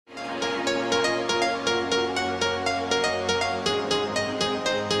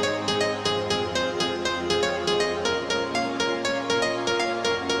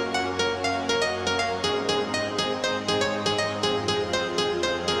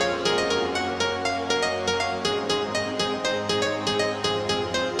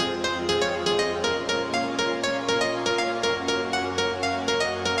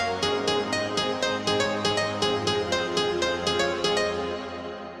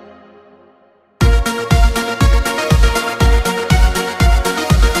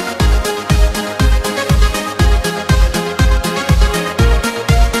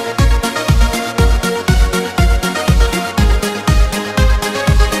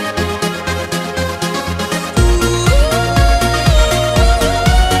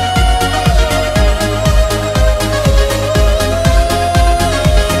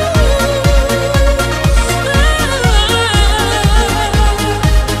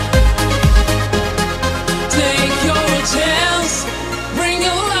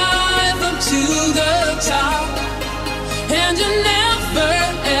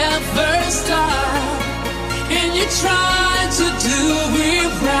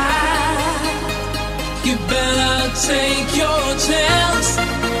take your chance,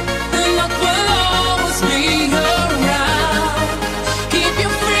 and luck will always be around. Keep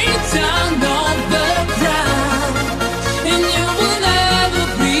your feet down on the ground, and you will never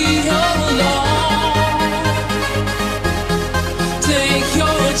be alone. Take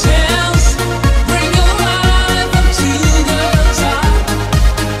your chance, bring your life up to the top,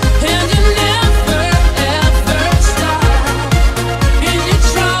 and you never ever stop, and you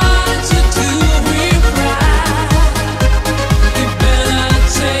try to do it right. You better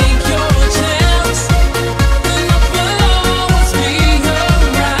take your chance, and luck will always be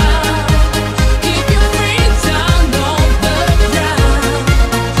around. Keep your feet down on the ground,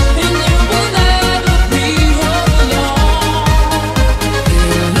 and you will never be alone.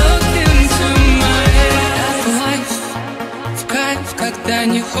 Look into my eyes. В кайф, когда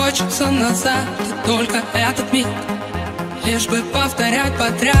не хочется назад, и только этот миг, лишь бы повторять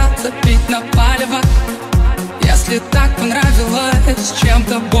подряд, забить на палево. Если так понравилось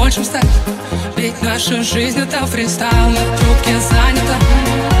чем-то большим стать, ведь наша жизнь это фристайл, на трубке занята.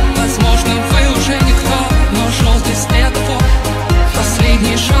 Возможно, вы уже никто, но желтый светофор